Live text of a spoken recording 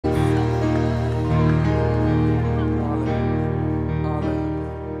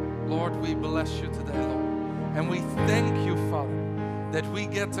that we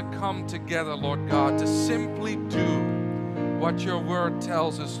get to come together, Lord God, to simply do what your word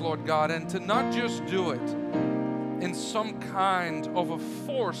tells us, Lord God, and to not just do it in some kind of a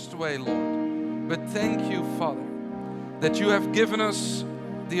forced way, Lord. But thank you, Father, that you have given us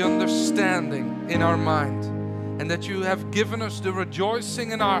the understanding in our mind, and that you have given us the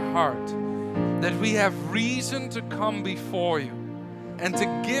rejoicing in our heart, that we have reason to come before you and to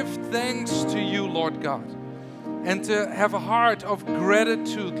give thanks to you, Lord God, and to have a heart of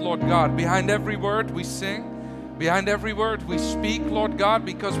gratitude, Lord God, behind every word we sing, behind every word we speak, Lord God,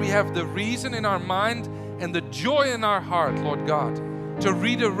 because we have the reason in our mind and the joy in our heart, Lord God, to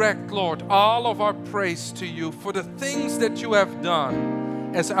redirect, Lord, all of our praise to you for the things that you have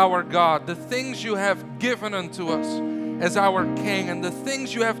done as our God, the things you have given unto us as our King, and the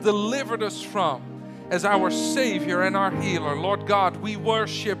things you have delivered us from as our Savior and our healer. Lord God, we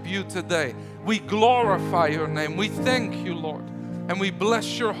worship you today. We glorify your name. We thank you, Lord, and we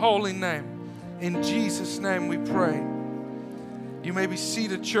bless your holy name. In Jesus' name we pray. You may be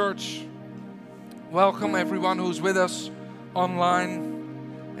seated, church. Welcome everyone who's with us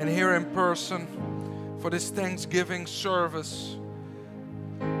online and here in person for this Thanksgiving service.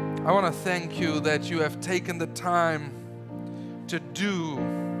 I want to thank you that you have taken the time to do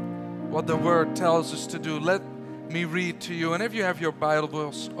what the Word tells us to do. Let me read to you, and if you have your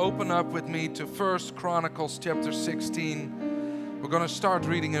Bibles, open up with me to 1 Chronicles chapter 16. We're going to start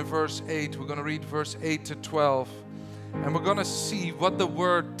reading in verse 8. We're going to read verse 8 to 12. And we're going to see what the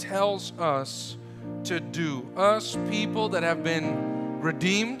Word tells us to do. Us, people that have been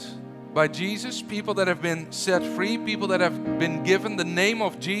redeemed by Jesus, people that have been set free, people that have been given the name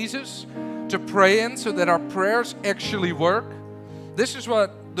of Jesus to pray in so that our prayers actually work. This is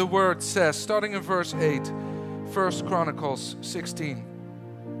what the Word says, starting in verse 8, 1 Chronicles 16.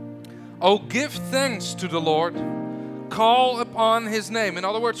 Oh, give thanks to the Lord. Call upon His name. In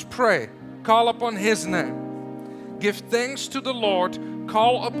other words, pray. Call upon His name. Give thanks to the Lord.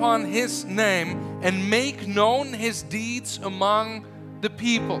 Call upon His name and make known His deeds among the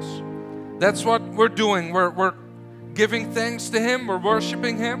peoples. That's what we're doing. We're giving thanks to Him. We're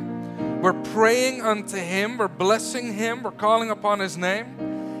worshiping Him. We're praying unto Him. We're blessing Him. We're calling upon His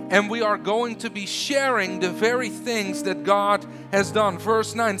name. And we are going to be sharing the very things that God has done.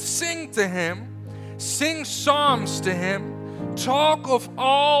 Verse 9, sing to Him. Sing psalms to Him. Talk of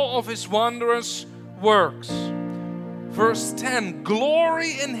all of His wondrous works. Verse 10,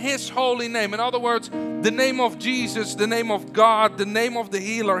 glory in His holy name. In other words, the name of Jesus, the name of God, the name of the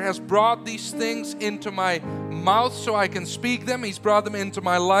healer has brought these things into my mouth so I can speak them. He's brought them into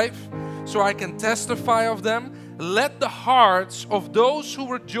my life so I can testify of them. Let the hearts of those who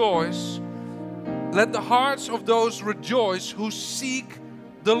rejoice, let the hearts of those rejoice who seek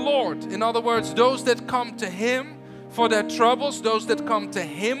the Lord. In other words, those that come to Him for their troubles, those that come to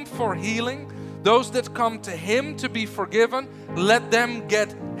Him for healing, those that come to Him to be forgiven, let them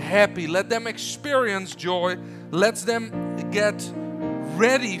get happy. Let them experience joy. Let them get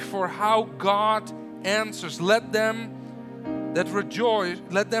ready for how God answers. Let them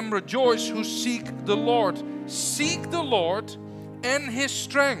rejoice who seek the Lord. Seek the Lord and His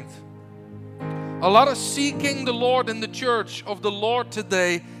strength. A lot of seeking the Lord in the church of the Lord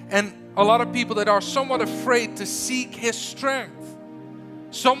today, and a lot of people that are somewhat afraid to seek His strength.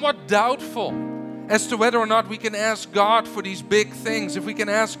 Somewhat doubtful as to whether or not we can ask God for these big things, if we can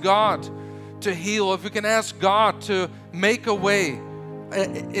ask God to heal, if we can ask God to make a way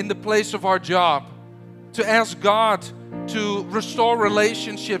in the place of our job, to ask God to restore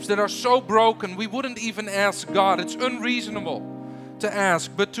relationships that are so broken we wouldn't even ask God. It's unreasonable to ask,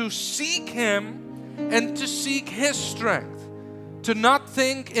 but to seek Him and to seek His strength. To not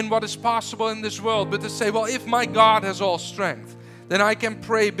think in what is possible in this world, but to say, well, if my God has all strength, then I can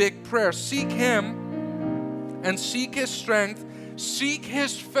pray big prayers. Seek Him and seek His strength. Seek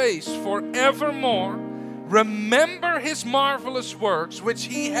His face forevermore. Remember His marvelous works, which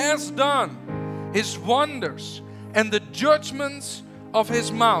He has done, His wonders, and the judgments of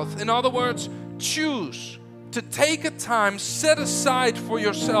His mouth. In other words, choose to take a time, set aside for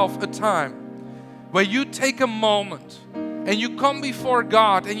yourself a time where you take a moment and you come before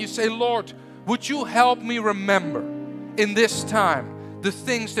God and you say, Lord, would you help me remember in this time the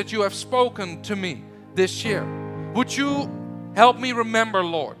things that you have spoken to me this year? Would you help me remember,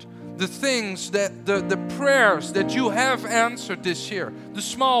 Lord, the things that the prayers that you have answered this year, the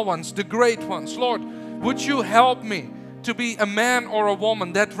small ones, the great ones. Lord, would you help me to be a man or a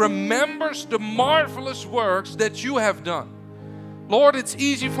woman that remembers the marvelous works that you have done? Lord, it's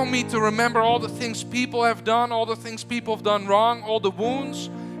easy for me to remember all the things people have done, all the things people have done wrong, all the wounds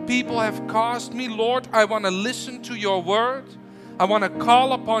people have caused me. Lord, I want to listen to your word. I want to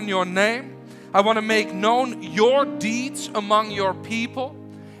call upon your name. I want to make known your deeds among your people.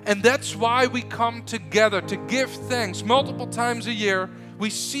 And that's why we come together to give thanks multiple times a year.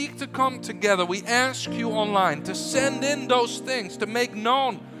 We seek to come together. We ask you online to send in those things, to make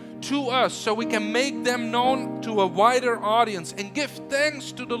known to us so we can make them known to a wider audience and give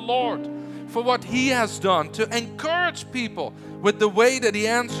thanks to the Lord for what He has done, to encourage people with the way that He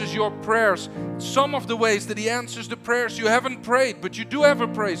answers your prayers. Some of the ways that He answers the prayers you haven't prayed, but you do have a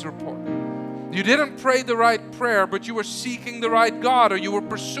praise report. You didn't pray the right prayer, but you were seeking the right God, or you were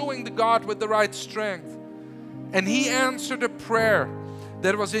pursuing the God with the right strength. And He answered a prayer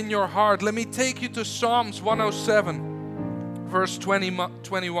that was in your heart. Let me take you to Psalms 107, verse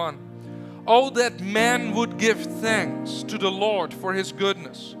 21. Oh, that man would give thanks to the Lord for His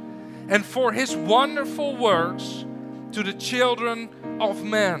goodness and for His wonderful works to the children of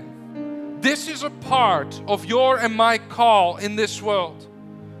man. This is a part of your and my call in this world.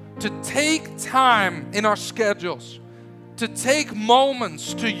 To take time in our schedules, to take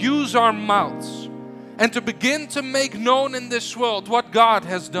moments to use our mouths, and to begin to make known in this world what God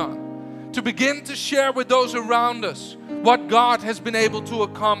has done. To begin to share with those around us what God has been able to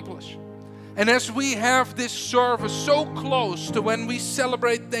accomplish. And as we have this service so close to when we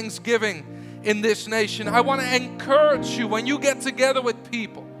celebrate Thanksgiving in this nation, I want to encourage you, when you get together with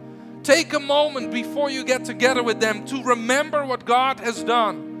people, take a moment before you get together with them to remember what God has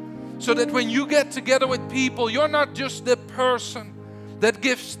done. So that when you get together with people, you're not just the person that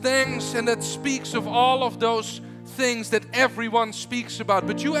gives thanks and that speaks of all of those things that everyone speaks about,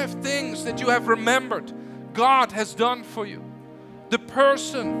 but you have things that you have remembered God has done for you. The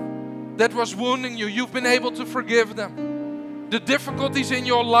person that was wounding you, you've been able to forgive them. The difficulties in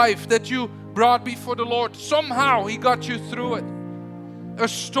your life that you brought before the Lord, somehow He got you through it. A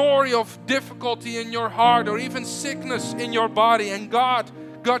story of difficulty in your heart or even sickness in your body, and God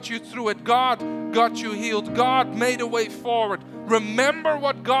got you through it. God got you healed. God made a way forward. Remember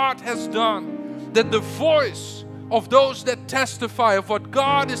what God has done, that the voice of those that testify of what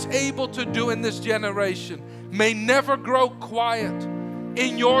God is able to do in this generation may never grow quiet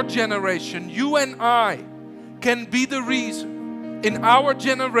in your generation. You and I can be the reason in our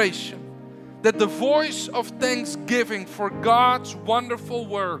generation that the voice of thanksgiving for God's wonderful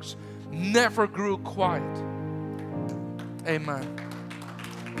works never grew quiet. Amen.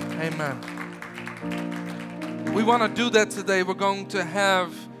 Amen. We want to do that today. We're going to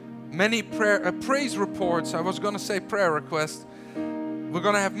have many praise reports. I was going to say prayer requests. We're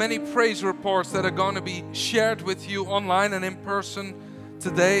going to have many praise reports that are going to be shared with you online and in person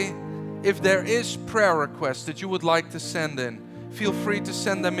today. If there is prayer requests that you would like to send in, feel free to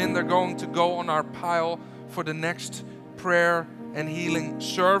send them in. They're going to go on our pile for the next prayer and healing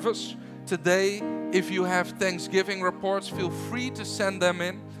service. Today, if you have Thanksgiving reports, feel free to send them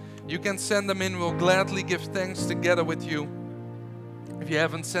in. You can send them in. We'll gladly give thanks together with you if you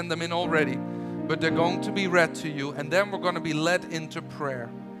haven't sent them in already. But they're going to be read to you, and then we're going to be led into prayer.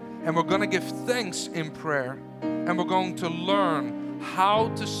 And we're going to give thanks in prayer. And we're going to learn how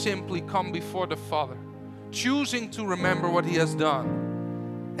to simply come before the Father, choosing to remember what He has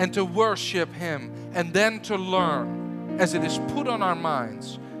done and to worship Him, and then to learn, as it is put on our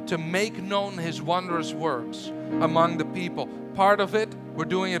minds, to make known His wondrous works among the people. Part of it, we're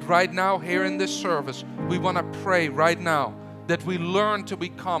doing it right now here in this service. We want to pray right now that we learn to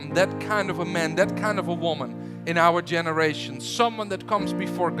become that kind of a man, that kind of a woman in our generation. Someone that comes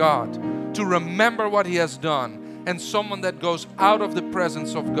before God to remember what He has done, and someone that goes out of the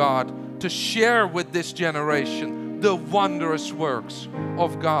presence of God to share with this generation the wondrous works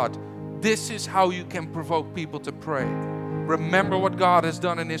of God. This is how you can provoke people to pray. Remember what God has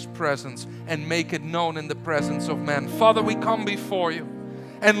done in His presence and make it known in the presence of man. Father, we come before you.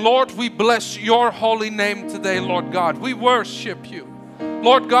 And Lord, we bless your holy name today, Lord God. We worship you.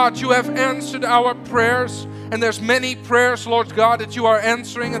 Lord God, you have answered our prayers. And there's many prayers, Lord God, that you are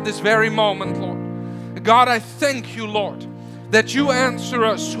answering at this very moment, Lord. God, I thank you, Lord, that you answer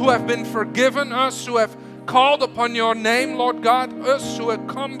us who have been forgiven, us who have called upon your name, Lord God, us who have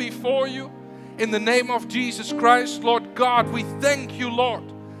come before you. In the name of Jesus Christ, Lord God, we thank you, Lord,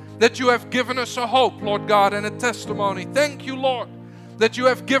 that you have given us a hope, Lord God, and a testimony. Thank you, Lord, that you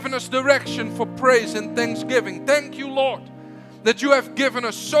have given us direction for praise and thanksgiving. Thank you, Lord, that you have given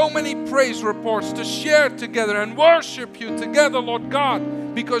us so many praise reports to share together and worship you together, Lord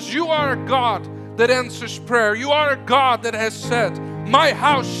God, because you are a God that answers prayer. You are a God that has said, my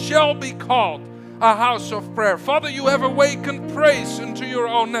house shall be called a house of prayer. Father, you have awakened praise into your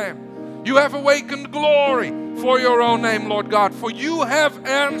own name. You have awakened glory for your own name, Lord God. For you have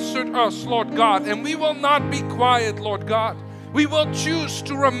answered us, Lord God. And we will not be quiet, Lord God. We will choose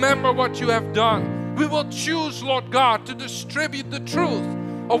to remember what you have done. We will choose, Lord God, to distribute the truth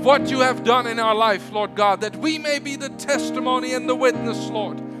of what you have done in our life, Lord God, that we may be the testimony and the witness,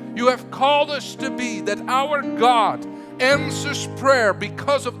 Lord. You have called us to be, that our God answers prayer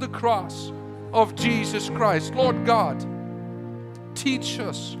because of the cross of Jesus Christ. Lord God, teach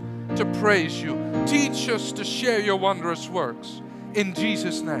us to praise you. Teach us to share your wondrous works. In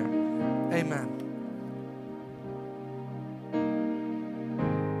Jesus' name, amen.